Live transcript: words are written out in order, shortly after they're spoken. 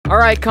All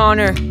right,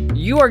 Connor,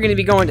 you are gonna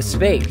be going to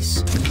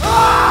space.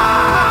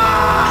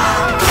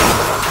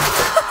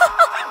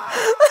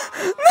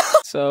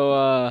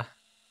 So,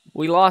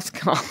 we lost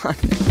Connor.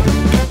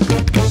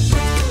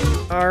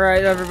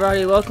 Alright,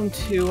 everybody, welcome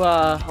to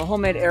a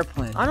homemade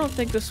airplane. I don't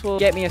think this will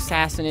get me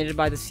assassinated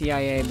by the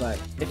CIA, but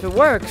if it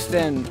works,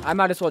 then I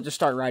might as well just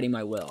start writing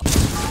my will.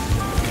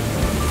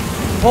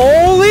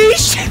 Holy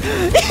shit!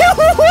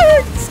 It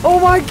works! Oh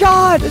my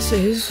god! This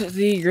is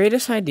the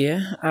greatest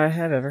idea I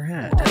have ever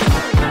had.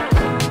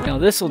 Now,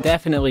 this will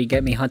definitely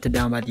get me hunted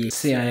down by the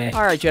CIA.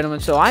 Alright, gentlemen,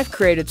 so I've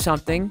created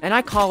something, and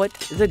I call it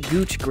the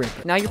Gooch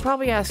Gripper. Now, you're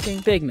probably asking,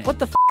 Big Man, what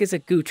the f is a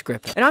Gooch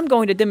Gripper? And I'm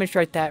going to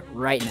demonstrate that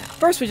right now.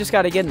 First, we just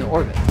gotta get into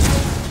orbit.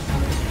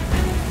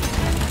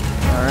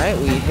 Alright,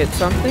 we hit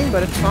something,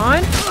 but it's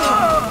fine.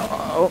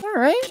 Oh,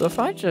 alright. So if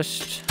I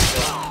just...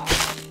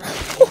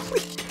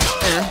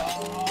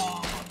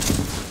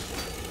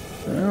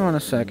 Hold on a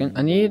second.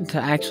 I need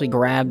to actually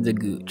grab the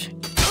Gooch.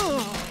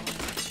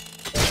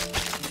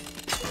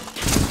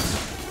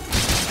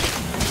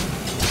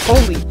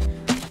 Holy.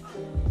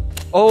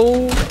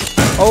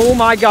 Oh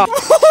my god.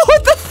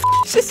 What the f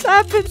just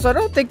happened? So I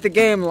don't think the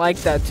game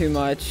liked that too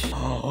much.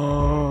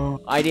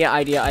 Idea.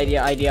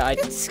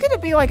 It's gonna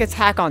be like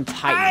Attack on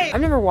Titan. I've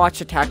never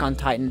watched Attack on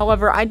Titan.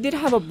 However, I did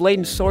have a Blade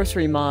and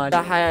Sorcery mod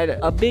that had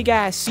a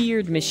big-ass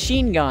seared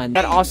machine gun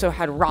that also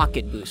had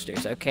rocket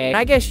boosters, okay? And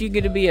I guess you're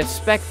gonna be a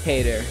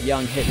spectator,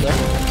 young Hitler.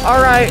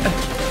 Alright.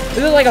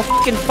 This is like a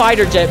fucking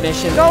fighter jet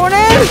mission. Going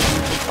in!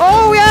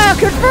 Oh yeah!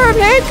 Confirmed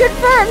hit!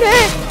 Confirmed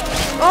hit!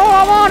 Oh,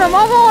 I'm on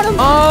him!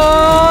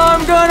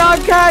 I'm gonna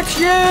catch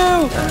you!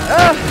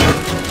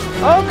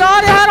 Oh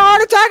god, it had a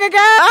heart attack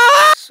again!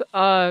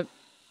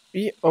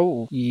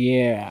 Oh,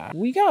 yeah.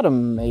 We got a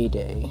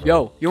mayday.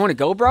 Yo, you wanna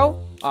go,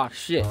 bro? Aw,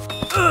 shit.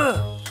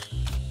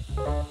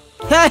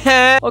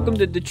 Welcome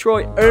to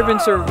Detroit Urban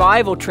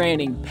Survival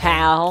Training,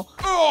 pal.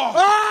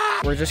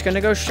 We're just gonna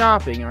go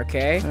shopping,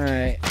 okay?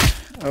 Alright.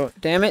 Oh,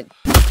 damn it.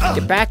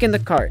 Get back in the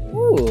cart.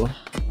 Ooh.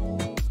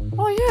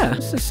 Oh, yeah.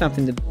 This is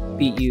something to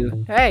beat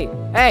you. Hey!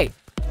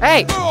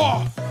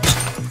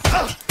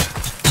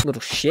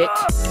 Little shit.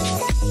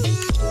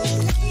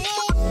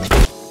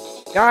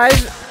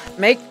 Guys,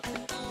 make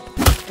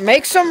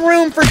some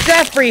room for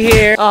Jeffrey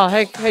here. Oh,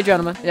 hey,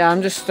 gentlemen. Yeah,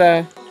 I'm just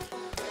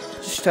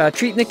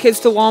treating the kids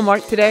to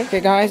Walmart today. Okay,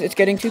 guys, it's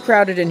getting too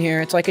crowded in here.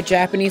 It's like a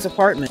Japanese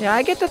apartment. Yeah,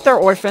 I get that they're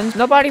orphans.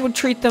 Nobody would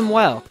treat them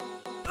well.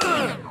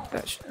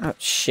 Oh,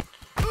 shit.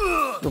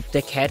 Little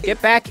dickhead.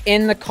 Get back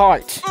in the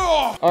cart.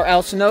 Or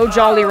else no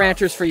Jolly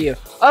Ranchers for you.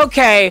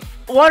 Okay,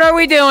 what are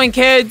we doing,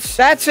 kids?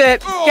 That's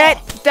it.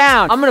 Get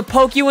down. I'm gonna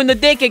poke you in the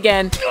dick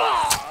again.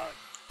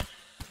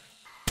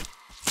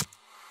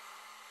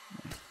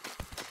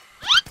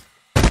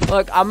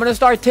 Look, I'm gonna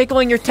start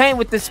tickling your taint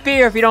with the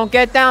spear if you don't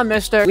get down,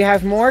 mister. We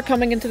have more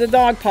coming into the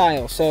dog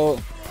pile, so...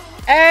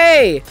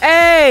 Hey!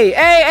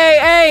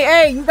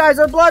 You guys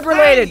are blood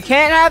related.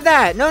 Can't have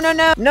that. No.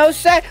 No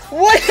set.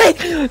 Wait!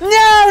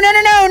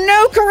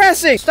 No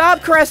caressing.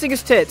 Stop caressing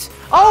his tits.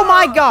 Oh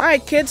my god. All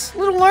right, kids.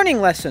 Little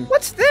learning lesson.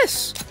 What's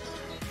this?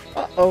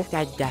 Uh-oh.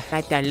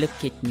 Dada,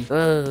 look at me.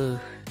 Oh.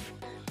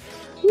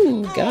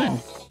 Ooh, gun.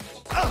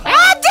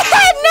 Ah,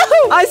 Dad,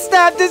 no! I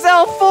stabbed his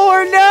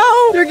L4,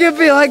 no! You're gonna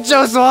be like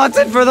Joe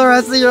Swanson for the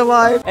rest of your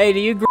life. Hey, do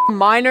you groom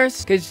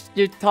minors? Cause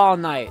you're tall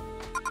night.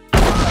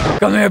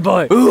 Come here,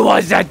 boy. Who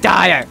wants that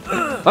tire?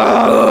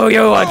 Oh,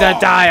 you want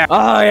that tire?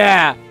 Oh,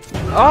 yeah.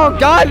 Oh,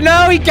 God,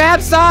 no, he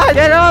capsized.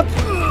 Get up.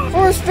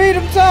 Force feed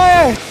him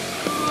tire. 1,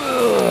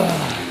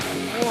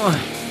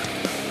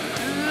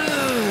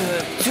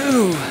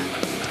 2,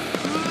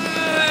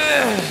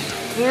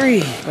 3.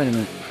 Wait a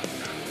minute.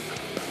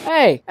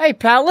 Hey,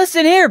 pal,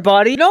 listen here,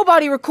 buddy.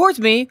 Nobody records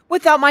me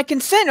without my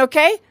consent,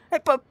 okay? Hey,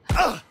 put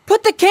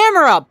the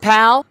camera up,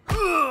 pal.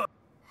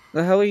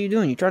 The hell are you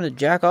doing? You trying to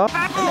jack off?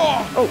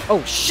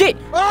 Oh, shit!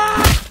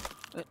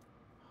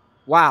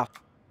 Wow.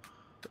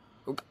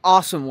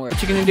 Awesome work.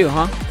 What you gonna do,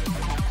 huh?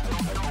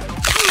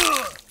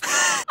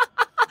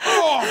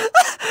 Oh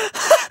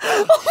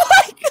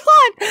my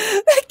god!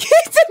 That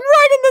kicked him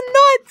right in the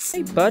nuts!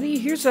 Hey, buddy,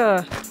 here's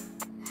a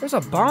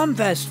bomb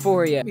vest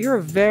for you. You're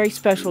a very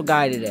special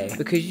guy today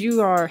because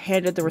you are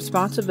handed the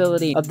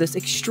responsibility of this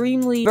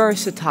extremely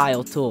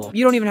versatile tool.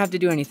 You don't even have to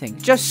do anything.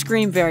 Just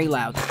scream very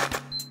loud.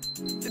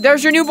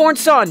 There's your newborn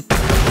son!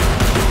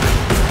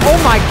 Oh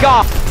my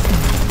god!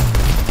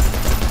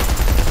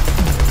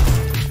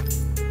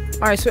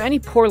 Alright, so any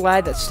poor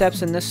lad that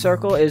steps in this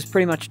circle is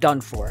pretty much done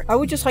for. I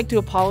would just like to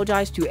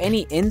apologize to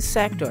any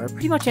insect or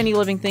pretty much any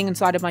living thing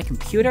inside of my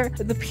computer.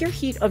 The pure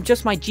heat of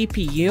just my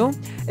GPU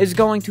is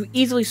going to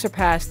easily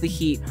surpass the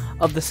heat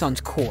of the sun's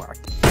core.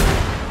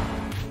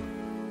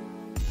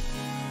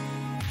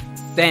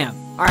 Damn.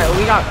 Alright,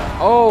 we got...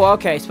 Oh,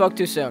 okay, spoke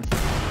too soon.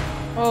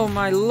 Oh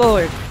my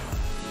lord.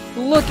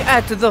 Look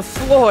at the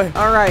floor.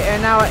 Alright,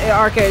 and now,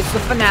 okay, it's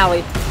the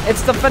finale.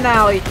 It's the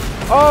finale.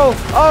 Oh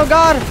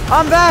god,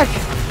 I'm back.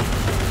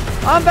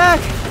 Oh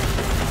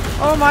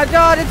my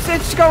god,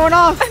 it's going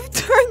off. I've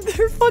turned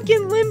their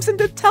fucking limbs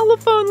into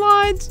telephone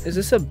lines. Is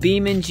this a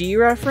BeamNG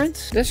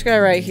reference? This guy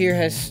right here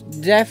has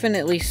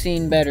definitely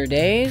seen better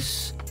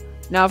days.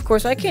 Now, of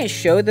course, I can't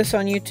show this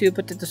on YouTube,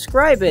 but to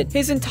describe it,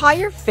 his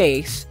entire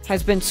face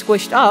has been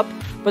squished up,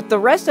 but the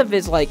rest of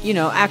his, like, you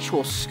know,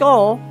 actual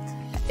skull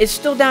is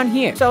still down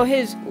here. So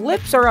his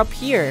lips are up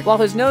here, while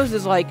his nose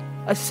is like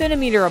a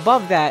centimeter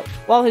above that,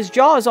 while his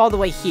jaw is all the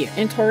way here.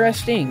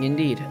 Interesting,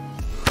 indeed.